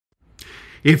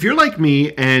If you're like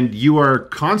me and you are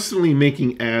constantly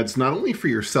making ads, not only for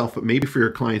yourself, but maybe for your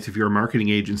clients if you're a marketing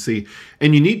agency,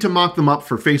 and you need to mock them up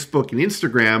for Facebook and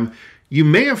Instagram, you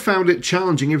may have found it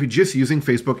challenging if you're just using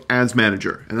Facebook Ads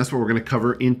Manager. And that's what we're going to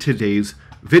cover in today's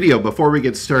video. Before we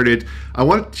get started, I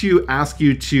want to ask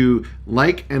you to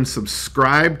like and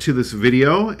subscribe to this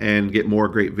video and get more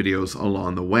great videos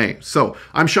along the way. So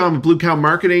I'm Sean with Blue Cow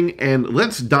Marketing, and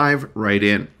let's dive right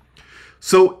in.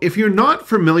 So if you're not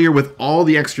familiar with all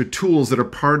the extra tools that are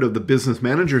part of the Business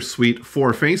Manager suite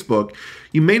for Facebook,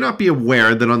 you may not be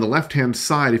aware that on the left-hand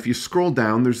side, if you scroll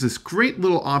down, there's this great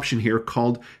little option here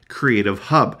called Creative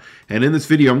Hub. And in this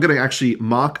video, I'm going to actually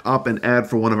mock up an ad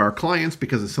for one of our clients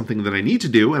because it's something that I need to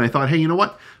do. And I thought, hey, you know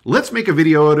what? Let's make a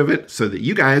video out of it so that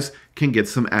you guys can get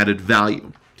some added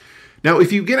value. Now,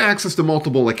 if you get access to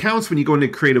multiple accounts when you go into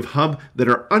Creative Hub that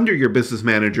are under your Business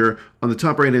Manager, on the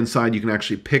top right-hand side, you can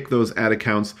actually pick those ad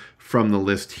accounts from the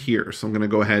list here. So I'm going to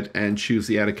go ahead and choose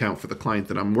the ad account for the client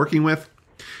that I'm working with,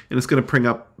 and it's going to bring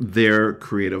up their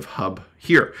Creative Hub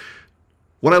here.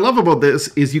 What I love about this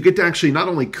is you get to actually not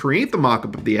only create the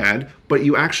mockup of the ad, but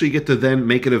you actually get to then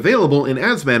make it available in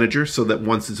Ads Manager so that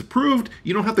once it's approved,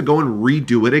 you don't have to go and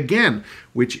redo it again,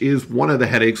 which is one of the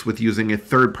headaches with using a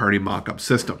third-party mockup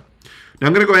system. Now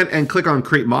I'm going to go ahead and click on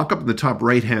Create Mockup in the top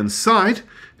right-hand side,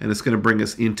 and it's going to bring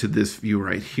us into this view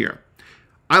right here.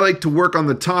 I like to work on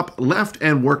the top left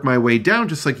and work my way down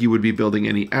just like you would be building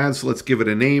any ads. So let's give it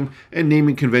a name, and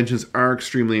naming conventions are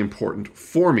extremely important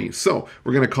for me. So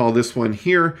we're going to call this one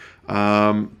here,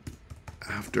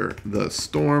 After the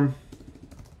Storm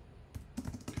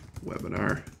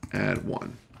Webinar Ad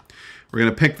 1. We're going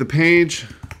to pick the page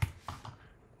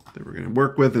that we're going to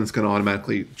work with, and it's going to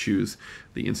automatically choose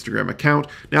the Instagram account.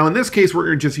 Now in this case,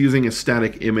 we're just using a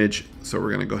static image, so we're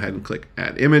going to go ahead and click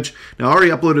Add Image. Now I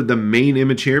already uploaded the main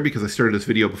image here because I started this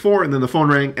video before, and then the phone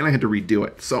rang and I had to redo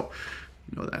it. So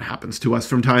you know that happens to us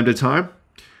from time to time.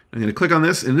 I'm going to click on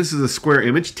this, and this is a square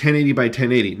image, 1080 by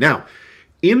 1080. Now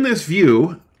in this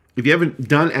view, if you haven't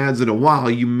done ads in a while,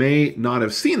 you may not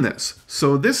have seen this.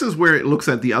 So this is where it looks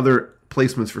at the other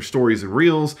placements for stories and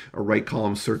reels, or right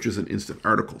column searches and instant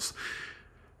articles.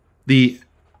 The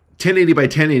 1080 by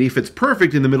 1080 fits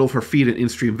perfect in the middle for feed and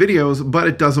in-stream videos, but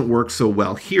it doesn't work so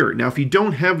well here. Now, if you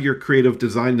don't have your creative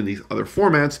designed in these other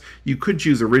formats, you could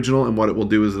choose original, and what it will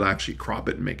do is it'll actually crop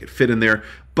it and make it fit in there,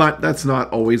 but that's not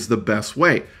always the best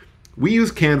way. We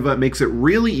use Canva. It makes it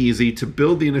really easy to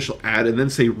build the initial ad and then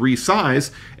say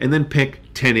resize, and then pick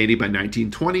 1080 by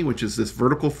 1920, which is this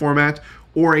vertical format,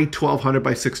 or a 1200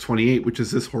 by 628, which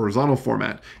is this horizontal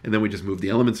format. And then we just move the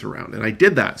elements around. And I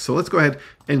did that. So let's go ahead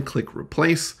and click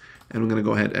replace. And I'm going to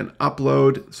go ahead and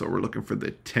upload. So we're looking for the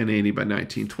 1080 by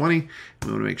 1920. And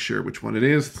we want to make sure which one it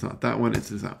is. It's not that one. It's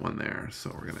that one there.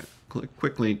 So we're going to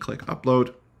quickly click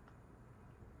upload.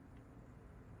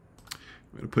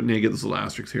 I'm going to put negative little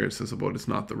asterisks here. It says about it's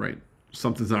not the right,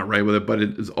 something's not right with it, but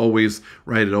it is always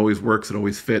right. It always works. It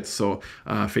always fits. So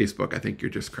Facebook, I think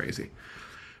you're just crazy.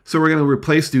 So we're going to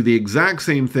replace, do the exact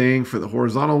same thing for the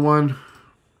horizontal one.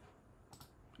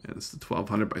 And it's the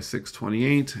 1200 by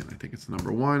 628, and I think it's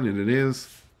number 1, and it is.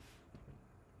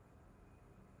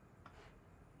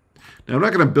 Now I'm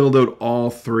not going to build out all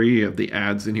 3 of the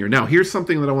ads in here. Now here's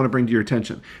something that I want to bring to your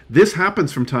attention. This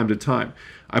happens from time to time.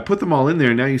 I put them all in there,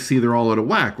 and now you see they're all out of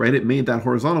whack, right? It made that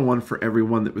horizontal one for every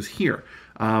one that was here.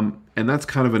 And that's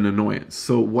kind of an annoyance.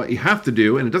 So what you have to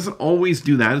do, and it doesn't always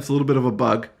do that, it's a little bit of a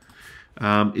bug,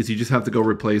 is you just have to go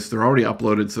replace. They're already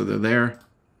uploaded, so they're there.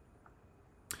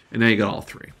 And now you got all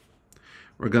 3.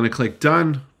 We're going to click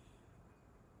done.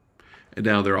 And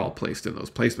now they're all placed in those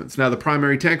placements. Now the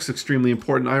primary text, extremely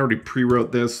important. I already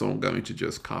pre-wrote this, so I'm going to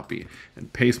just copy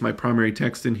and paste my primary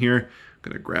text in here. I'm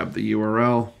going to grab the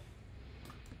URL,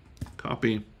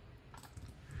 copy.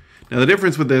 Now the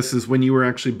difference with this is when you were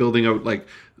actually building out like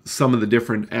some of the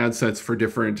different ad sets for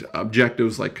different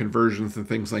objectives like conversions and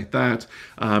things like that,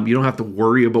 you don't have to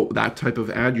worry about that type of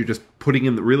ad. You're just putting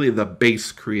in really the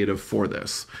base creative for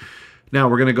this. Now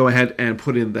we're going to go ahead and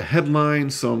put in the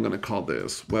headline. So I'm going to call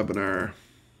this webinar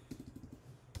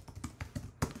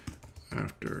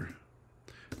after,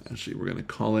 actually we're going to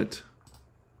call it,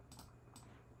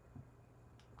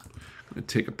 I'm going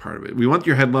to take a part of it. We want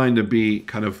your headline to be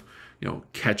kind of, you know,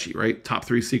 catchy, right? Top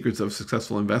 3 secrets of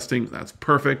successful investing. That's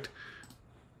perfect.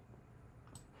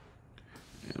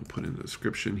 And put in the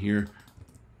description here,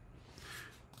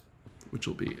 which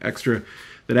will be extra.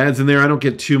 That adds in there. I don't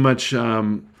get too much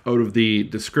out of the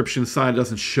description side. It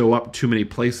doesn't show up too many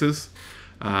places.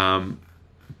 But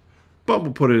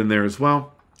we'll put it in there as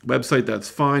well. Website, that's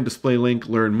fine. Display link,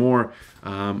 learn more.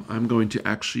 I'm going to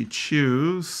actually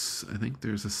choose, I think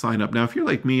there's a sign up. Now, if you're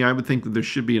like me, I would think that there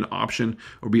should be an option,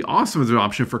 or be awesome if there's an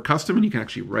option for custom, and you can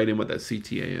actually write in what that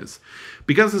CTA is.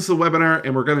 Because this is a webinar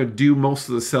and we're going to do most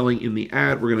of the selling in the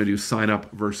ad, we're going to do sign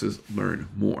up versus learn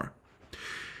more.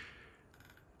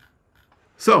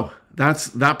 So that's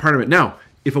that part of it. Now,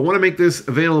 if I want to make this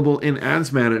available in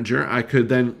Ads Manager, I could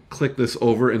then click this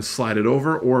over and slide it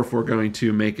over, or if we're going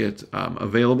to make it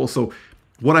available. So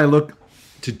what I look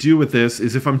to do with this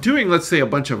is if I'm doing, let's say, a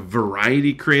bunch of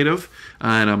variety creative,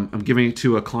 and I'm giving it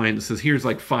to a client that says, here's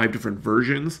like 5 different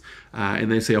versions,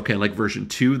 and they say, okay, I like version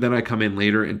 2, then I come in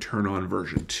later and turn on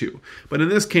version 2. But in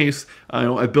this case,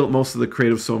 I built most of the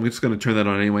creative, so I'm just going to turn that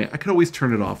on anyway. I could always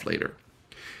turn it off later.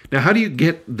 Now, how do you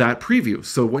get that preview?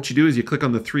 So what you do is you click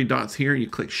on the 3 dots here, you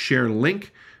click Share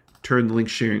Link, turn the link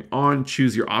sharing on,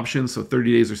 choose your options, so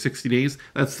 30 days or 60 days.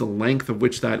 That's the length of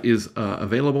which that is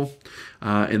available.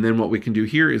 And then what we can do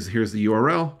here is, here's the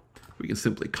URL. We can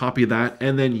simply copy that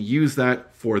and then use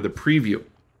that for the preview,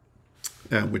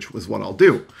 which was what I'll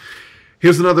do.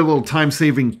 Here's another little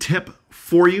time-saving tip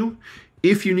for you.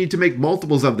 If you need to make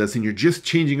multiples of this and you're just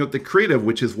changing out the creative,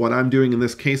 which is what I'm doing in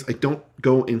this case, I don't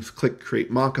go and click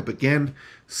Create Mockup again.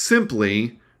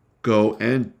 Simply go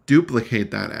and duplicate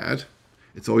that ad.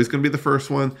 It's always going to be the first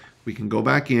one. We can go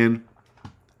back in,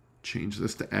 change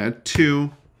this to Add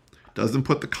To. Doesn't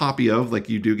put the copy of like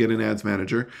you do get in Ads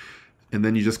Manager. And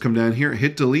then you just come down here,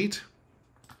 hit Delete.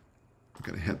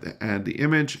 We're going to add the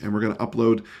image, and we're going to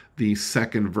upload the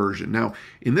second version. Now,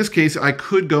 in this case, I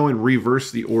could go and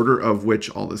reverse the order of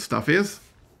which all this stuff is.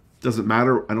 Doesn't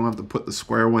matter. I don't have to put the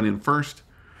square one in first.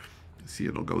 See,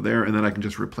 it'll go there, and then I can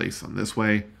just replace them this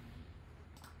way.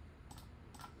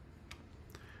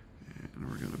 And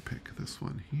we're going to pick this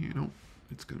one here. Nope,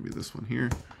 it's going to be this one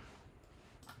here.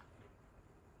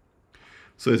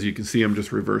 So as you can see, I'm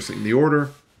just reversing the order.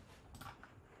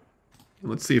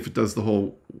 Let's see if it does the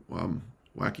whole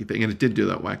wacky thing. And it did do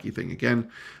that wacky thing again.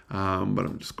 But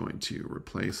I'm just going to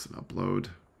replace and upload.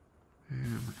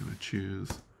 And we're going to choose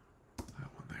that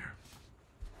one there.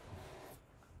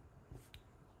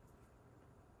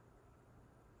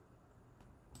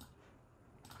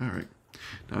 All right.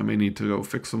 Now I may need to go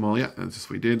fix them all. Yeah, that's just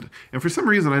what we did. And for some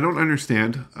reason, I don't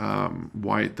understand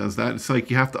why it does that. It's like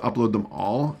you have to upload them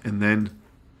all, and then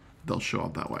they'll show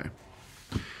up that way.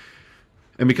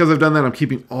 And because I've done that, I'm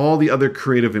keeping all the other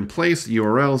creative in place,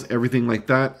 URLs, everything like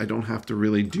that. I don't have to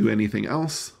really do anything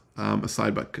else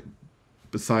aside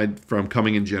from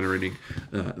coming and generating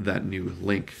that new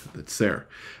link that's there.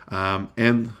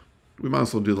 And we might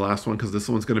as well do the last one because this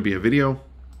one's going to be a video.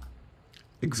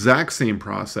 Exact same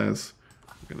process.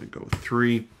 We're going to go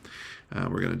 3.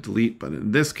 We're going to delete, but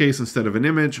in this case, instead of an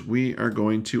image, we are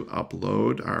going to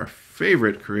upload our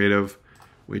favorite creative,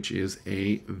 which is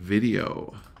a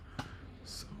video.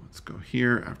 Go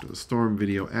here, After the Storm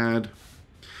video ad.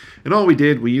 And all we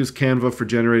did, we used Canva for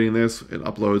generating this. It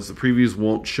uploads. The previews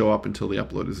won't show up until the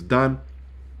upload is done.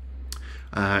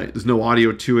 There's no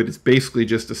audio to it. It's basically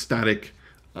just a static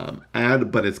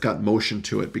ad, but it's got motion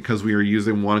to it because we are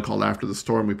using one called After the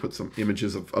Storm. We put some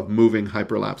images of moving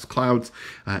hyperlapse clouds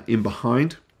in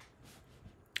behind.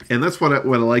 And that's what I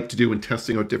like to do when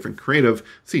testing out different creative.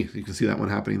 See, you can see that one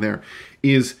happening there,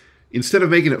 is instead of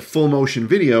making it full motion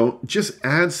video, just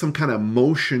add some kind of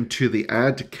motion to the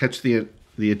ad to catch the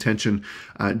attention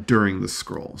during the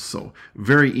scroll. So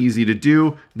very easy to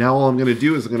do. Now all I'm going to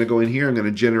do is I'm going to go in here. I'm going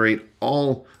to generate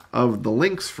all of the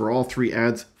links for all 3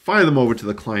 ads, fire them over to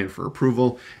the client for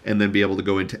approval, and then be able to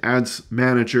go into Ads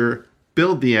Manager,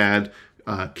 build the ad,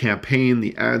 campaign,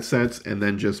 the ad sets, and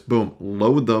then just boom,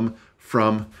 load them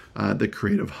from the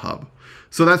Creative Hub.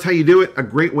 So that's how you do it. A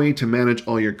great way to manage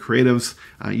all your creatives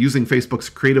using Facebook's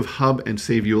Creative Hub and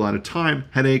save you a lot of time,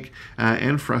 headache,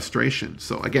 and frustration.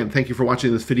 So again, thank you for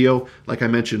watching this video. Like I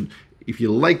mentioned, if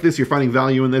you like this, you're finding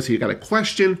value in this, you got a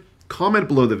question, comment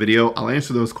below the video. I'll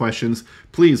answer those questions.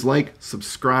 Please like,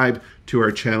 subscribe to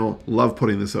our channel. Love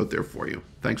putting this out there for you.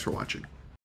 Thanks for watching.